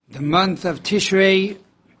the month of Tishrei,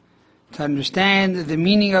 to understand the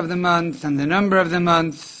meaning of the month and the number of the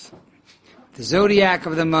month, the zodiac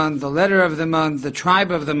of the month, the letter of the month, the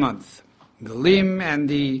tribe of the month, the limb and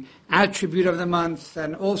the attribute of the month,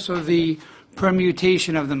 and also the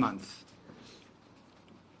permutation of the month.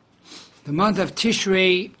 The month of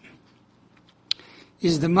Tishrei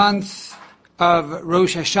is the month of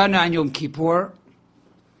Rosh Hashanah and Yom Kippur,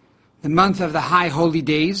 the month of the high holy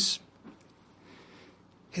days.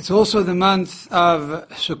 It's also the month of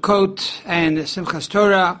Sukkot and Simchas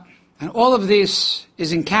Torah, and all of this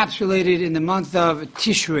is encapsulated in the month of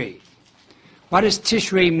Tishrei. What does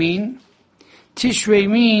Tishrei mean? Tishrei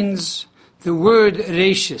means the word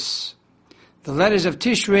Reishis. The letters of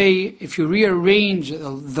Tishrei, if you rearrange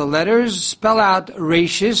the letters, spell out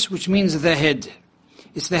Reishis, which means the head.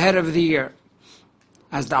 It's the head of the year.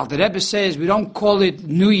 As the Alter Rebbe says, we don't call it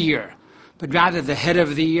New Year, but rather the head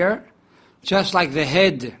of the year. Just like the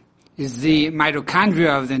head is the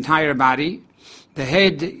mitochondria of the entire body, the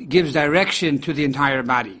head gives direction to the entire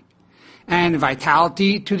body and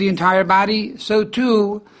vitality to the entire body, so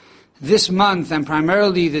too this month and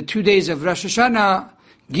primarily the 2 days of Rosh Hashanah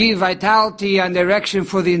give vitality and direction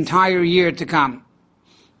for the entire year to come.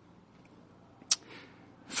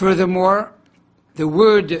 Furthermore, the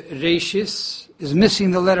word Reishis is missing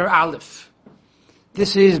the letter Aleph.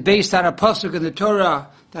 This is based on a pasuk in the Torah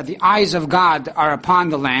that the eyes of God are upon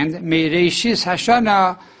the land, Mereishis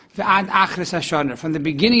Hashanah ve'ad Achris Hashanah, from the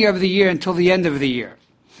beginning of the year until the end of the year.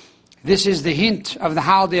 This is the hint of the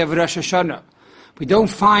holiday of Rosh Hashanah. We don't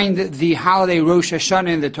find the holiday Rosh Hashanah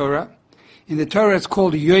in the Torah. In the Torah it's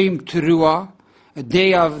called Yom Teruah, a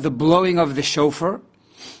day of the blowing of the shofar.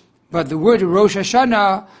 But the word Rosh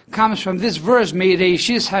Hashanah comes from this verse,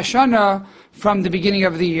 Mereishis Hashanah, from the beginning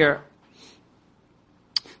of the year.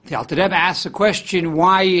 The Alter Rebbe asks the question,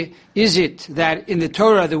 why is it that in the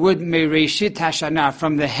Torah the word Mereishit Hashanah,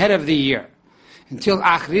 from the head of the year, until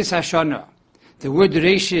Achris Hashanah, the word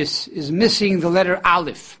Reishis is missing the letter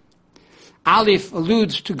Aleph. Aleph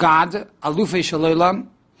alludes to God, Alufei Shalolam,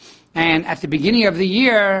 and at the beginning of the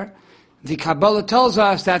year, the Kabbalah tells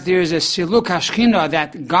us that there is a Siluk HaShechina,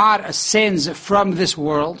 that God ascends from this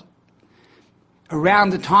world. Around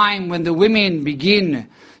the time when the women begin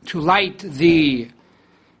to light the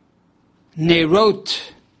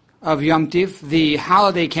Neirot of Yom Tif, the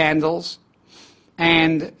holiday candles,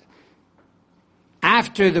 and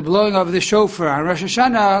after the blowing of the shofar on Rosh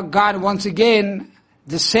Hashanah, God once again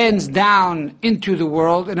descends down into the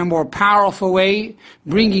world in a more powerful way,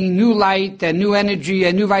 bringing new light and new energy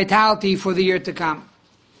and new vitality for the year to come.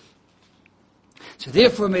 So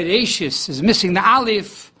therefore, Mereishis is missing the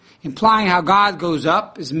Aleph, implying how God goes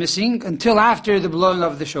up is missing until after the blowing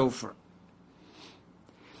of the shofar.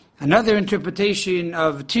 Another interpretation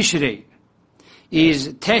of Tishrei is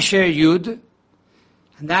Tesher Yud,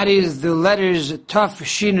 and that is the letters Taf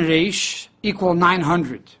Shin Reish equal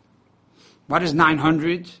 900. What is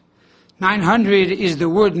 900? 900 is the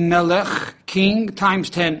word Melech, king,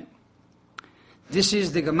 times 10. This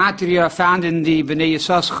is the gematria found in the Bnei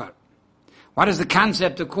Yissaschar. What is the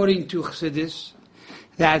concept according to Chassidus?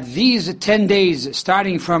 That these 10 days,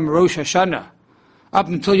 starting from Rosh Hashanah up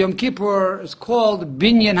until Yom Kippur, is called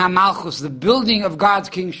Binyan HaMalchus, the building of God's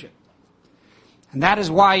kingship. And that is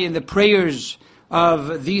why in the prayers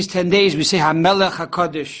of these 10 days we say HaMelech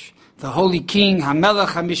HaKadosh, the Holy King, HaMelech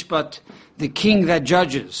HaMishpat, the King that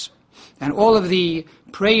judges. And all of the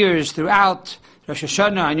prayers throughout Rosh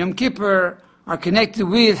Hashanah and Yom Kippur are connected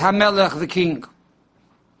with HaMelech, the King.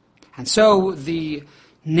 And so the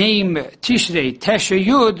name Tishrei, Tesher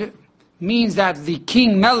Yud, means that the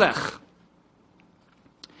King Melech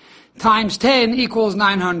times 10 equals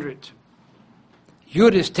 900.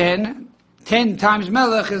 Yud is 10. 10 times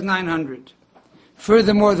Melech is 900.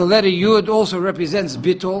 Furthermore, the letter Yud also represents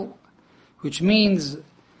Bittul, which means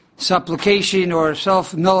supplication or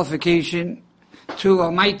self-nullification to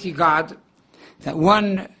Almighty God, that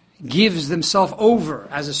one gives themselves over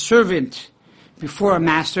as a servant before a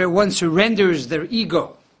master. One surrenders their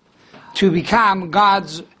ego to become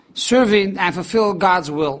God's servant and fulfill God's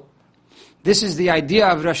will. This is the idea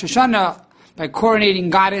of Rosh Hashanah. By coronating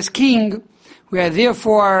God as king, we are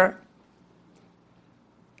therefore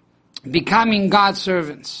becoming God's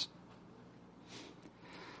servants.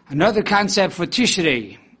 Another concept for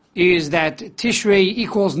Tishrei is that Tishrei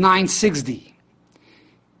equals 960.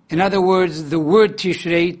 In other words, the word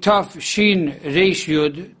Tishrei, Taf, Shin, Reish,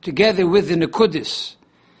 Yud, together with the Nekudis,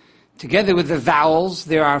 together with the vowels,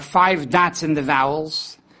 there are 5 dots in the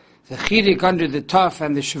vowels, the Chirik under the Taf,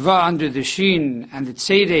 and the Shva under the Shin, and the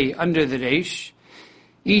Tzedei under the Reish.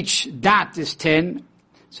 Each dot is 10.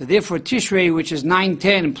 So therefore Tishrei, which is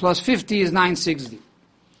 910 plus 50, is 960.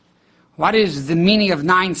 What is the meaning of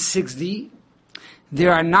 960?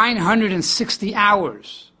 There are 960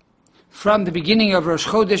 hours from the beginning of Rosh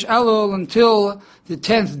Chodesh Elul until the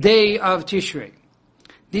 10th day of Tishrei.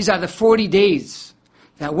 These are the 40 days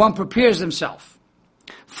that one prepares himself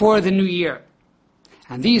for the new year.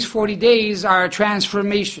 And these 40 days are a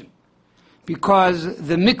transformation, because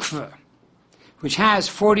the mikveh, which has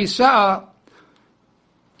 40 sa'ah,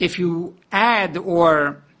 if you add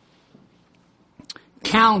or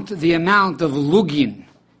count the amount of lugin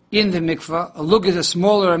in the mikveh, a lug is a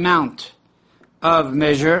smaller amount of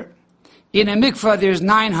measure. In a mikveh, there's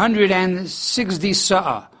 960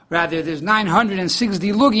 sa'ah. Rather, there's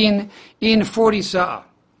 960 lugin in 40 sa'ah.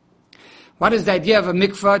 What is the idea of a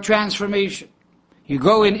mikveh? Transformation. You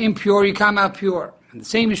go in impure, you come out pure. And the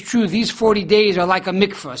same is true. These 40 days are like a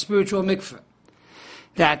mikveh, a spiritual mikveh.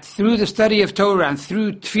 That through the study of Torah and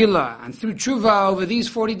through tefillah and through tshuva over these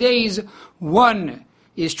 40 days, one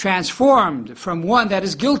is transformed from one that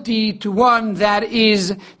is guilty to one that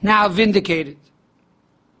is now vindicated.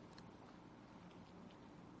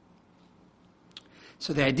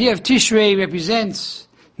 So the idea of Tishrei represents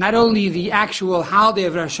not only the actual holiday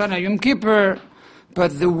of Rosh Hashanah Yom Kippur,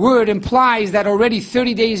 but the word implies that already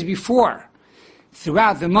 30 days before,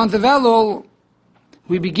 throughout the month of Elul,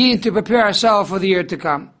 we begin to prepare ourselves for the year to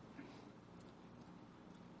come.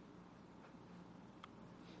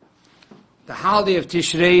 The holiday of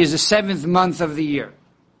Tishrei is the 7th month of the year.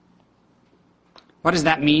 What does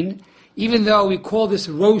that mean? Even though we call this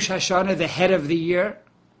Rosh Hashanah, the head of the year,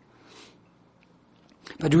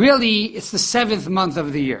 but really it's the 7th month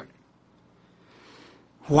of the year.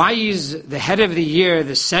 Why is the head of the year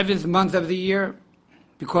the 7th month of the year?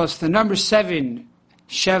 Because the number 7,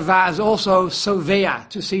 Sheva, is also Soveya,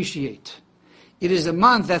 to satiate. It is a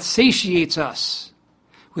month that satiates us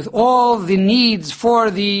with all the needs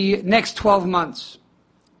for the next 12 months.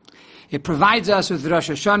 It provides us with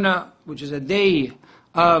Rosh Hashanah, which is a day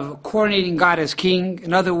of coronating God as King.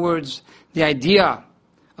 In other words, the idea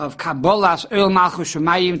of Kabbalas Oil Malchus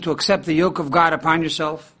Shemayim, to accept the yoke of God upon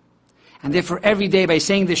yourself. And therefore every day by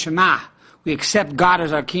saying the Shema, we accept God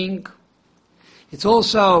as our King. It's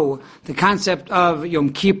also the concept of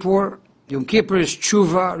Yom Kippur. Yom Kippur is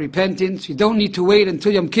tshuva, repentance. You don't need to wait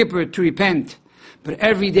until Yom Kippur to repent. But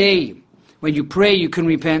every day, when you pray, you can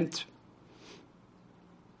repent.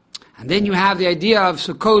 And then you have the idea of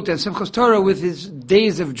Sukkot and Simchas Torah with its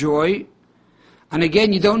days of joy. And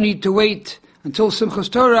again, you don't need to wait until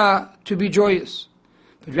Simchas Torah to be joyous.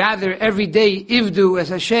 But rather, every day, Ivdu as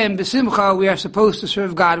Hashem b'simcha, we are supposed to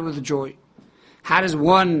serve God with joy. How does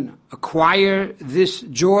one acquire this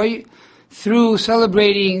joy? Through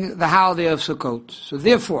celebrating the holiday of Sukkot. So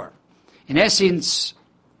therefore, in essence,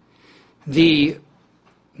 the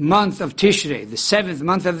month of Tishrei, the 7th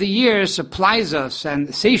month of the year, supplies us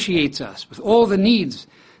and satiates us with all the needs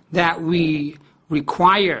that we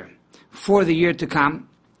require for the year to come.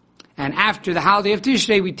 And after the holiday of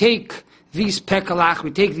Tishrei, we take these pekalach, we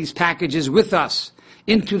take these packages with us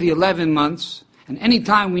into the 11 months. And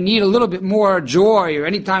anytime we need a little bit more joy, or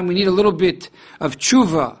anytime we need a little bit of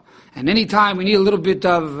tshuva, and anytime we need a little bit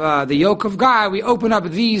of the yoke of God, we open up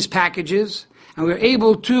these packages, and we're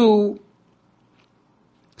able to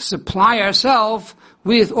supply ourselves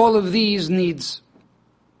with all of these needs.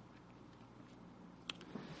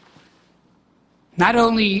 Not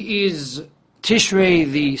only is Tishrei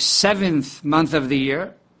the 7th month of the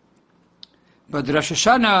year, but Rosh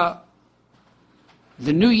Hashanah,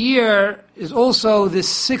 the new year, is also the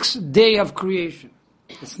 6th day of creation.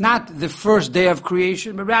 It's not the first day of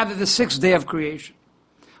creation, but rather the 6th day of creation.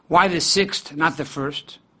 Why the 6th, not the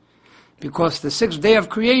 1st? Because the 6th day of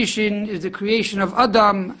creation is the creation of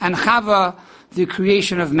Adam, and Chava, the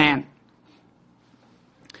creation of man.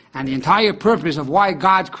 And the entire purpose of why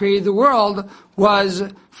God created the world was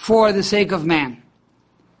for the sake of man.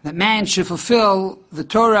 That man should fulfill the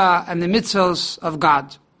Torah and the mitzvos of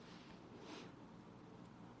God.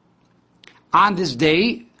 On this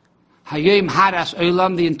day, Hayom Haras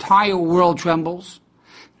Olam, the entire world trembles.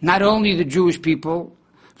 Not only the Jewish people,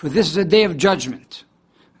 for this is a day of judgment.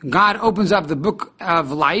 God opens up the book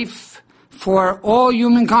of life for all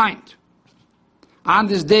humankind. On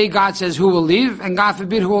this day, God says who will live, and God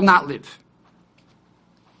forbid who will not live.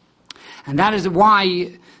 And that is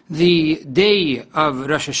why the day of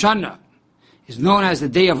Rosh Hashanah is known as the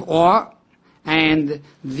day of awe, and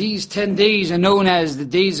these 10 days are known as the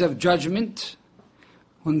days of judgment,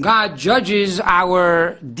 when God judges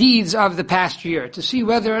our deeds of the past year to see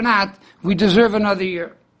whether or not we deserve another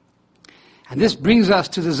year. And this brings us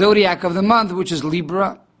to the zodiac of the month, which is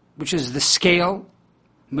Libra, which is the scale.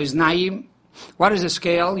 Miznayim. What is a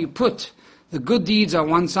scale? You put the good deeds on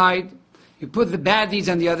one side, you put the bad deeds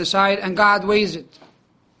on the other side, and God weighs it.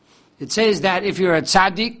 It says that if you're a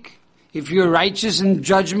tzaddik, if you're righteous in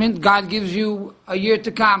judgment, God gives you a year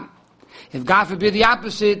to come. If God forbid the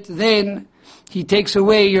opposite, then He takes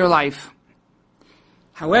away your life.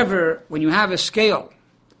 However, when you have a scale,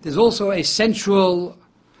 there's also a central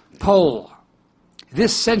pole.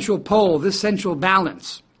 This central pole, this central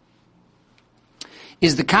balance,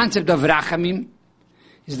 is the concept of rachamim,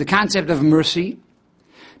 is the concept of mercy,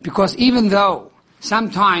 because even though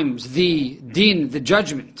sometimes the din, the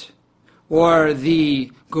judgment, or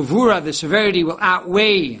the gevura, the severity, will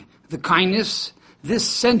outweigh the kindness, this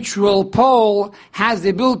central pole has the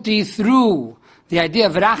ability through the idea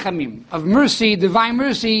of rachamim, of mercy, divine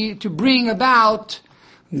mercy, to bring about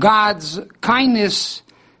God's kindness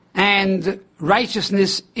and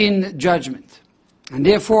righteousness in judgment. And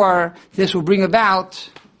therefore, this will bring about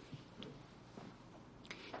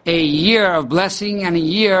a year of blessing and a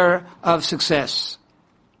year of success.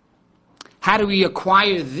 How do we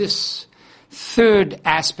acquire this third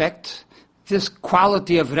aspect, this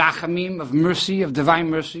quality of rachamim, of mercy, of divine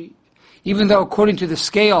mercy? Even though according to the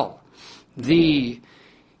scale, the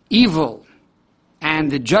evil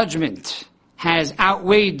and the judgment has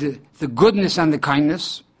outweighed the goodness and the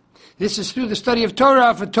kindness, this is through the study of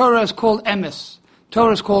Torah, for Torah is called emes.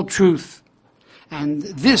 Torah is called truth. And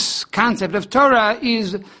this concept of Torah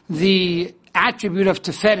is the attribute of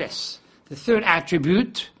Tiferes, the third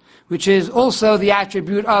attribute, which is also the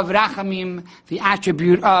attribute of Rachamim, the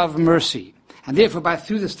attribute of mercy. And therefore,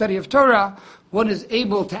 through the study of Torah, one is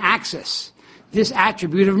able to access this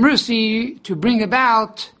attribute of mercy to bring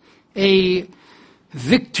about a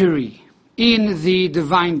victory in the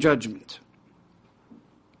divine judgment.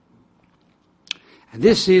 And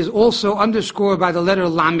this is also underscored by the letter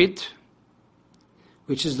Lamed,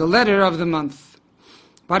 which is the letter of the month.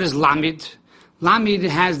 What is Lamed? Lamed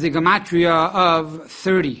has the gematria of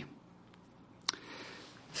 30.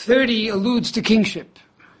 30 alludes to kingship.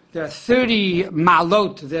 There are 30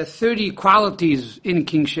 malot, there are 30 qualities in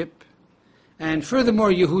kingship. And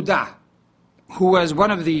furthermore, Yehudah, who was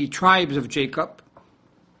one of the tribes of Jacob,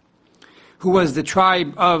 who was the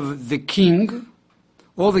tribe of the king,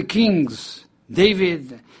 all the kings,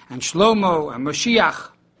 David and Shlomo and Moshiach,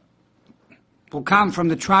 will come from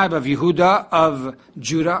the tribe of Yehudah, of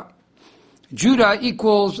Judah. Judah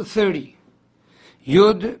equals 30.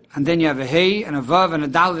 Yud, and then you have a Hey, and a Vav, and a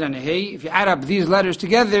Dalet, and a Hey. If you add up these letters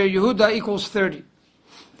together, Yehudah equals 30.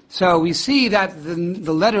 So we see that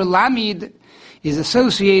the letter Lamed is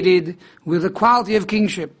associated with the quality of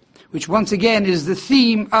kingship, which once again is the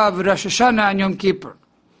theme of Rosh Hashanah and Yom Kippur.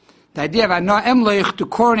 The idea of Ana Emloich, to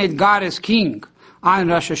coronate God as king on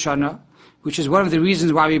Rosh Hashanah, which is one of the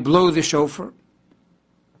reasons why we blow the shofar.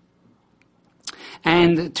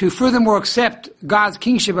 And to furthermore accept God's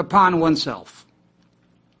kingship upon oneself.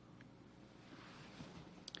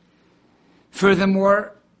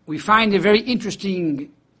 Furthermore, we find a very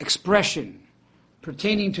interesting expression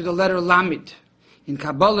pertaining to the letter Lamed. In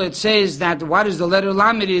Kabbalah it says that what is the letter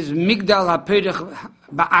Lamed is Migdal HaPerech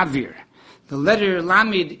Ba'avir. The letter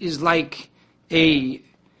Lamed is like a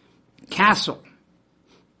castle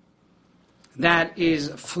that is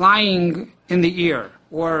flying in the air,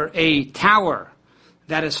 or a tower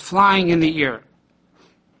that is flying in the air.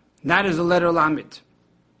 That is the letter Lamed.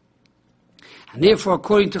 And therefore,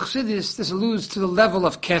 according to Chassidus, this alludes to the level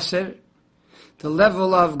of Keser, the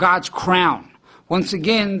level of God's crown. Once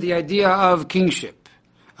again, the idea of kingship.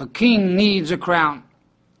 A king needs a crown.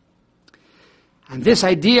 And this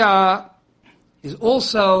idea is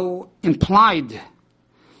also implied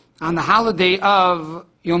on the holiday of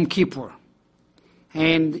Yom Kippur.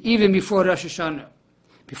 And even before Rosh Hashanah.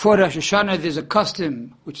 Before Rosh Hashanah, there's a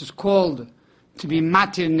custom which is called to be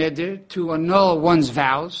matir neder, to annul one's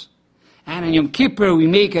vows. And on Yom Kippur, we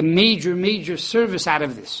make a major service out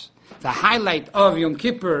of this. The highlight of Yom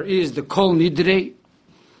Kippur is the Kol Nidrei.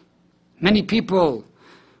 Many people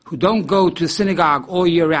who don't go to the synagogue all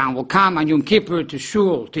year round will come on Yom Kippur to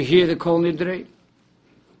shul to hear the Kol Nidrei.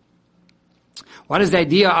 What is the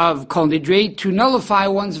idea of Kol Nidrei? To nullify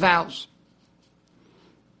one's vows.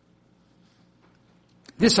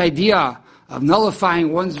 This idea of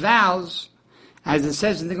nullifying one's vows, as it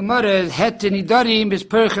says in the Gemara, is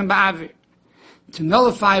perchem ba'avir. To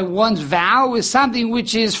nullify one's vow is something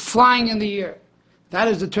which is flying in the air. That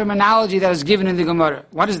is the terminology that is given in the Gemara.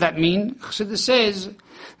 What does that mean? Chassidus says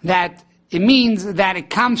that it means that it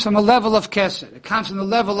comes from a level of keser. It comes from the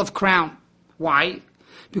level of crown. Why?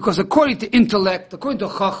 Because according to intellect, according to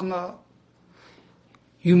chokhmah,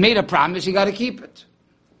 you made a promise, you got to keep it.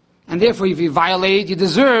 and therefore if you violate, you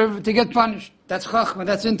deserve to get punished. That's chachma,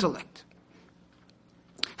 that's intellect.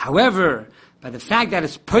 However, by the fact that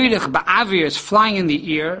it's poirich ba'avir, it's flying in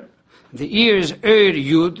the ear is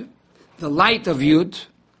yud, the light of yud,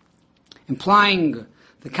 implying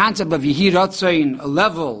the concept of yehi ratzain, a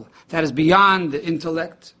level that is beyond the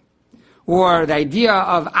intellect, or the idea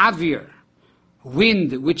of avir,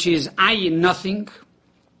 wind, which is ayin, nothing.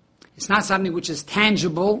 It's not something which is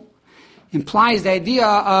tangible. Implies the idea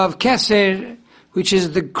of keser, which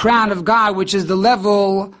is the crown of God, which is the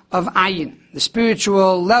level of ayin, the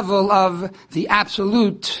spiritual level of the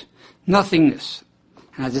absolute nothingness.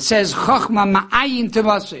 And as it says, chochma ma'ayin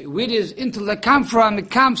tevase. Where does intellect come from? It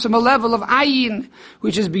comes from a level of ayin,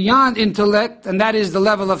 which is beyond intellect, and that is the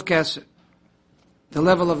level of keser, the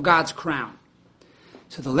level of God's crown.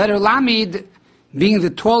 So the letter Lamid, being the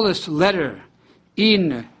tallest letter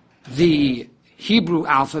in the Hebrew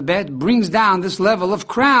alphabet, brings down this level of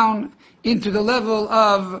crown into the level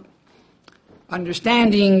of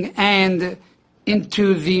understanding and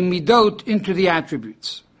into the midot, into the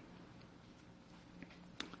attributes.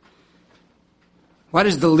 What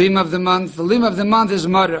is the limb of the month? The limb of the month is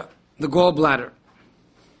Mara, the gallbladder.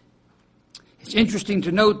 It's interesting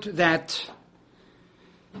to note that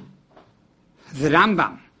the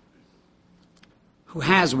Rambam, who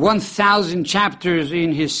has 1,000 chapters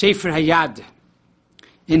in his Sefer Hayad,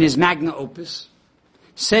 in his Magna Opus,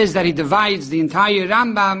 says that he divides the entire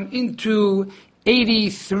Rambam into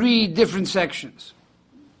 83 different sections.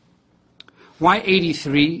 Why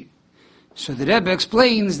 83? So the Rebbe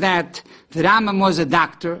explains that the Rambam was a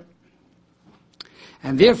doctor,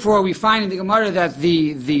 and therefore we find in the Gemara that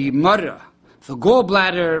the Mara, the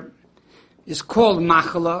gallbladder, is called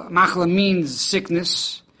Machla. Machla means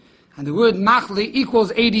sickness, and the word Machla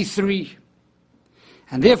equals 83.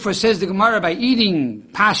 And therefore, says the Gemara, by eating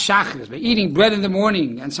pas shachris, by eating bread in the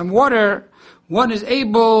morning and some water, one is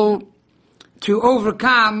able to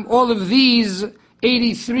overcome all of these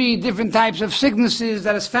 83 different types of sicknesses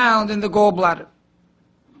that is found in the gallbladder.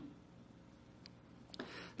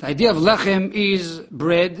 The idea of lechem is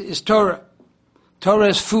bread, is Torah. Torah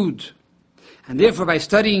is food. And therefore, by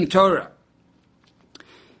studying Torah,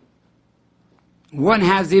 one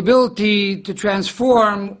has the ability to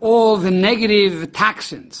transform all the negative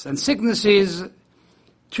toxins and sicknesses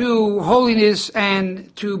to holiness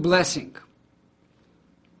and to blessing.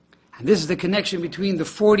 And this is the connection between the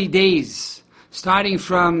 40 days, starting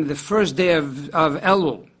from the first day of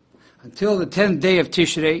Elul until the 10th day of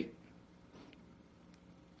Tishrei.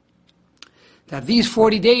 That these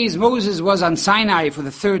 40 days, Moses was on Sinai for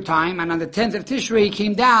the third time, and on the 10th of Tishrei he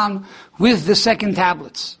came down with the second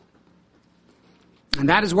tablets. And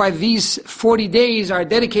that is why these 40 days are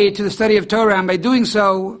dedicated to the study of Torah, and by doing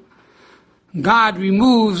so, God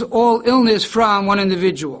removes all illness from one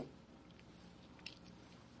individual.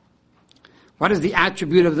 What is the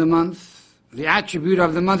attribute of the month? The attribute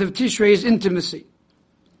of the month of Tishrei is intimacy.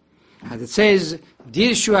 As it says,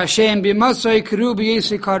 Dirshu Hashem b'masai k'ru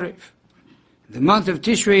b'yesei karev. The month of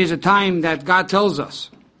Tishrei is a time that God tells us,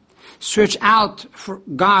 search out for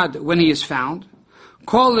God when He is found.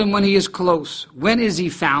 Call Him when He is close. When is He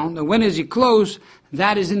found? And when is He close?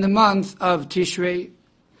 That is in the month of Tishrei.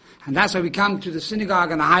 And that's why we come to the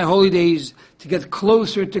synagogue on the high holy days to get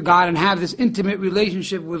closer to God and have this intimate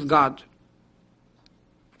relationship with God.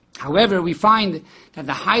 However, we find that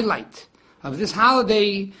the highlight of this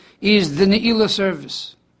holiday is the Ne'ilah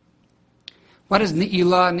service. What is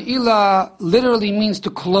Ne'ilah? Ne'ilah literally means to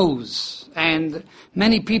close. And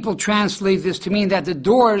many people translate this to mean that the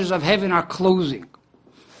doors of heaven are closing.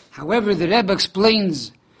 However, the Rebbe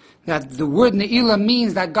explains that the word Ne'ilah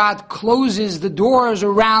means that God closes the doors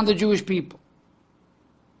around the Jewish people.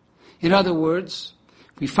 In other words,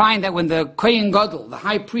 we find that when the Kohen Gadol, the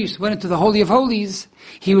high priest, went into the Holy of Holies,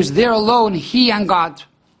 he was there alone, he and God.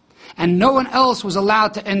 And no one else was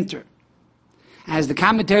allowed to enter. As the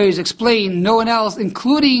commentaries explain, no one else,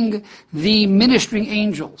 including the ministering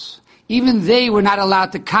angels, even they were not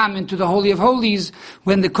allowed to come into the Holy of Holies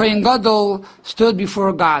when the Kohen Gadol stood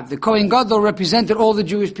before God. The Kohen Gadol represented all the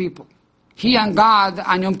Jewish people. He and God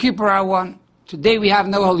on Yom Kippur are one. Today we have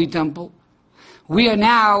no holy temple. We are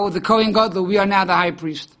now the Kohen Gadol, we are now the high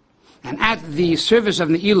priest. And at the service of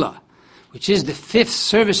Ne'ilah, which is the fifth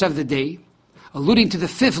service of the day, alluding to the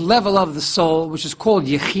fifth level of the soul, which is called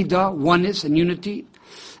Yechida, oneness and unity,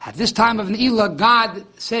 at this time of Ne'ilah, God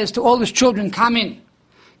says to all His children, come in.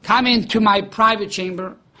 Come into my private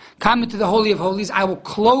chamber. Come into the Holy of Holies. I will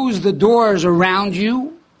close the doors around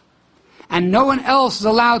you. And no one else is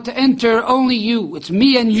allowed to enter, only you. It's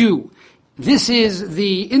me and you. This is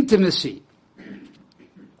the intimacy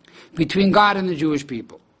between God and the Jewish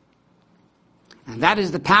people. And that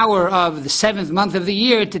is the power of the 7th month of the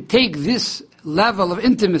year, to take this level of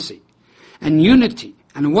intimacy and unity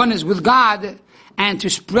and oneness with God and to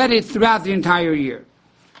spread it throughout the entire year.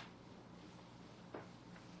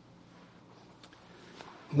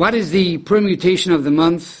 What is the permutation of the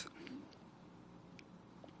month?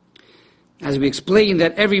 As we explained,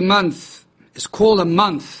 that every month is called a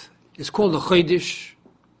month, is called a chodesh,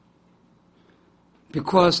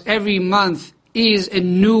 because every month is a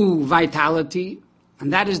new vitality,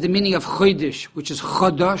 and that is the meaning of chodesh, which is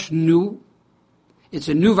chodosh, new. It's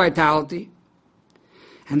a new vitality.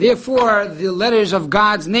 And therefore, the letters of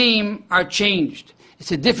God's name are changed.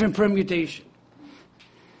 It's a different permutation.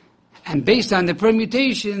 And based on the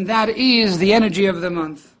permutation, that is the energy of the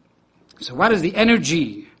month. So what is the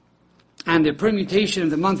energy and the permutation of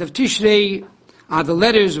the month of Tishrei? Are the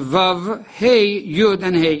letters Vav, Hey, Yud,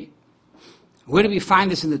 and Hey. Where do we find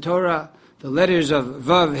this in the Torah? The letters of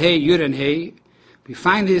Vav, Hey, Yud, and Hey. We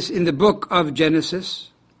find this in the book of Genesis,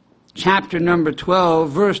 chapter number 12,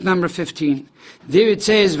 verse number 15. There it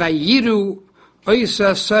says, Vayiru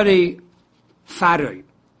Oisa Sari Faroi.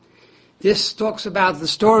 This talks about the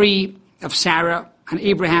story of Sarah and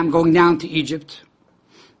Abraham going down to Egypt,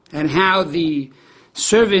 and how the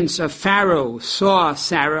servants of Pharaoh saw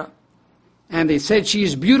Sarah, and they said, she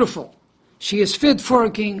is beautiful. She is fit for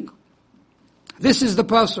a king. This is the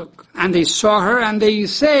pasuk. And they saw her, and they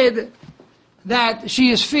said that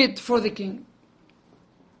she is fit for the king.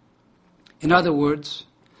 In other words,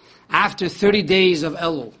 after 30 days of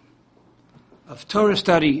Elul, of Torah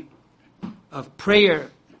study, of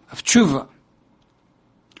prayer, of tshuva,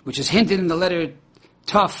 which is hinted in the letter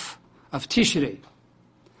Tuf of Tishrei,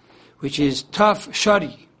 which is Tuf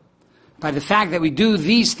Shari, by the fact that we do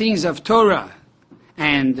these things of Torah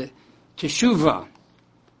and Teshuvah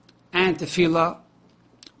and Tefillah,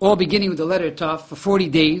 all beginning with the letter Tuf for 40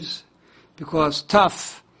 days, because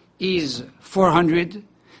Tuf is 400.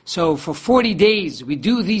 So for 40 days we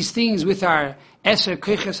do these things with our Eser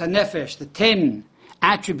Koches HaNefesh, the 10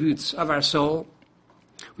 attributes of our soul.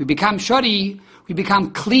 We become Shari, we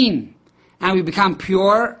become clean, and we become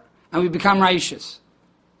pure, and we become righteous.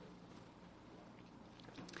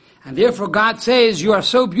 And therefore God says, you are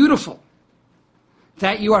so beautiful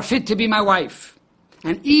that you are fit to be my wife.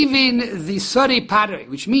 And even the Sari Padre,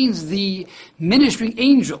 which means the ministering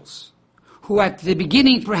angels, who at the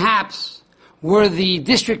beginning perhaps were the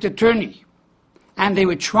district attorney, and they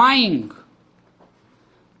were trying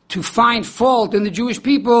to find fault in the Jewish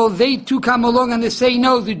people, they too come along and they say,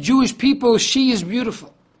 no, the Jewish people, she is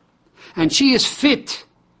beautiful. And she is fit.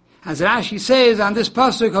 As Rashi says on this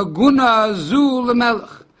pasuk, Haguna Zu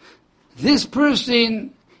L'Melech. This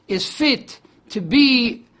person is fit to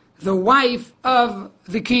be the wife of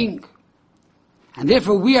the king. And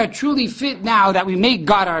therefore we are truly fit now that we make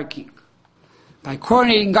God our king. By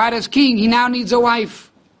coronating God as king, he now needs a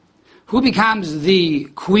wife. Who becomes the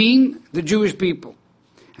queen? The Jewish people.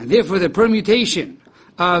 And therefore the permutation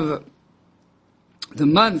of the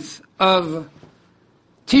month of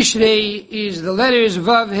Tishrei is the letters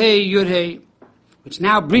Vav, Hey, Yud, Hey, which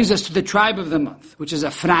now brings us to the tribe of the month, which is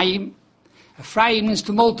Ephraim. Ephraim means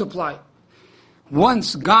to multiply.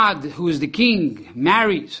 Once God, who is the king,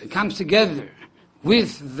 marries and comes together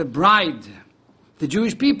with the bride, the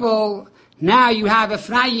Jewish people, now you have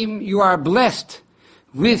Ephraim, you are blessed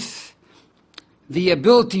with the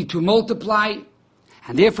ability to multiply,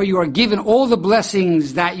 and therefore you are given all the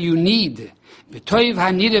blessings that you need, b'toiv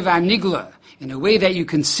hanidav hanigla, in a way that you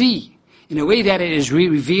can see, in a way that it is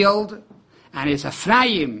revealed, and it's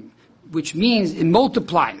Ephraim, which means it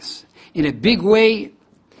multiplies in a big way,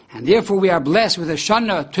 and therefore we are blessed with a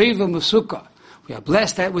Shana Tova Musuka. We are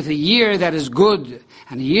blessed with a year that is good,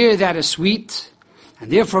 and a year that is sweet,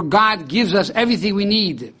 and therefore God gives us everything we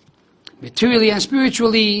need, materially and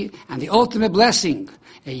spiritually, and the ultimate blessing,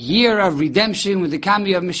 a year of redemption with the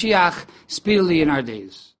coming of Mashiach speedily in our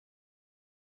days.